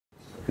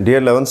Dear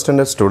 11th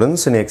standard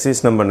students, in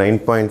exercise number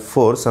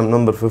 9.4, sum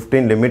number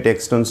 15, limit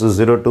x tends to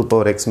 0, 2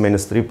 power x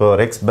minus 3 power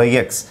x by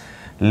x.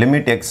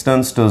 Limit x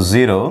tends to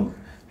 0,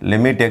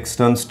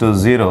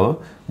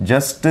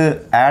 just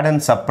add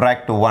and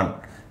subtract 1.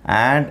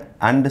 Add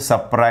and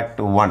subtract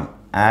 1.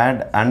 Add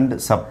and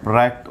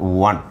subtract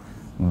 1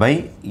 by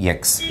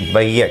x.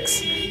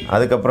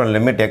 அதுக்கப்புறம்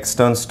limit x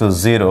tends to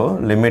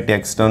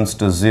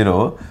 0,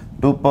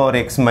 2 power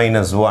x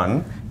minus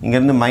 1.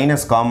 இங்கிருந்து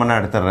minus common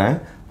எடுத்துறேன்.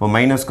 இப்போ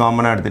minus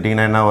common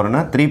எடுத்துட்டீங்கன்னா என்ன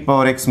வரும்னா 3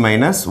 power x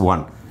minus 1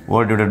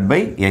 all divided by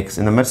x.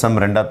 இந்த மாதிரி sum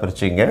ரெண்டா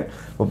பிரிச்சீங்க.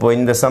 இப்போ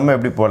இந்த sum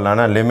எப்படி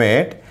போடலாம்னா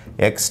limit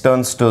x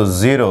turns to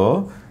 0,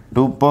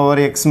 2 power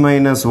x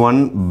minus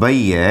 1 by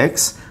x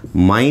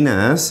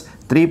minus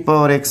 3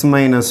 power x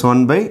minus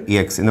 1 by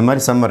x. இந்த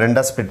மாதிரி sum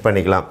ரெண்டா ஸ்ப்ளிட்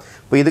பண்ணிக்கலாம்.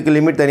 இப்போ இதுக்கு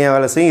லிமிட் தனியா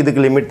வேலை செய்யும்,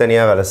 இதுக்கு லிமிட்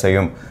தனியா வேலை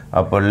செய்யும்.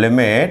 அப்போ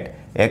limit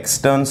x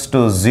turns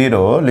to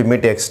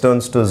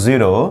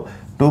 0,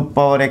 2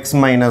 power x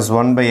minus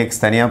 1 by x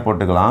தனியா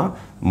போட்டுக்கலாம்.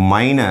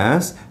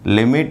 Minus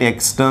limit x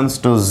turns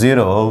to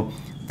 0,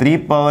 3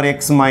 power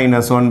x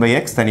minus 1 by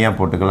x தனியா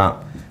போட்டுக்கலாம்.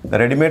 The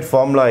ready-made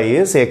formula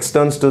is x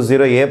turns to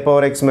 0, a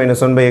power x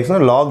minus 1 by x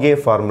log a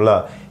formula.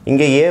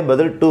 இங்கே a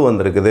பதில் 2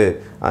 வந்திருக்குது.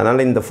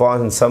 அதனால இந்த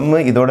sum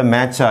இதோட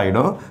மேட்ச்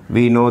ஆயிடும்.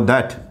 We know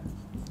that.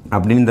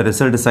 அப்படின்னு இந்த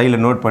ரிசல்ட்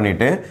சைடில் நோட்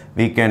பண்ணிட்டு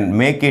we can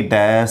make it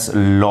as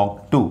log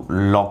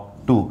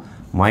 2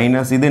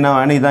 minus இது என்ன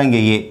வேணும், இதான்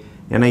இங்கே a.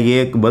 ஏன்னா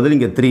ஏக்கு பதில்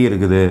இங்கே 3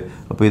 இருக்குது.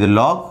 அப்போ இது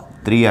log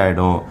 3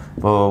 ஆகிடும்.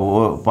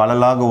 இப்போது பல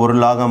லாக் ஒரு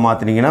லாக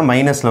மாற்றினீங்கன்னா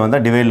மைனஸில்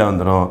வந்தால் டிவைடில்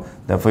வந்துடும்.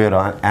 Therefore your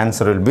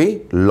answer will be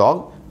log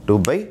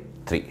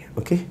 2/3.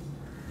 Okay,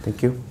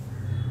 thank you.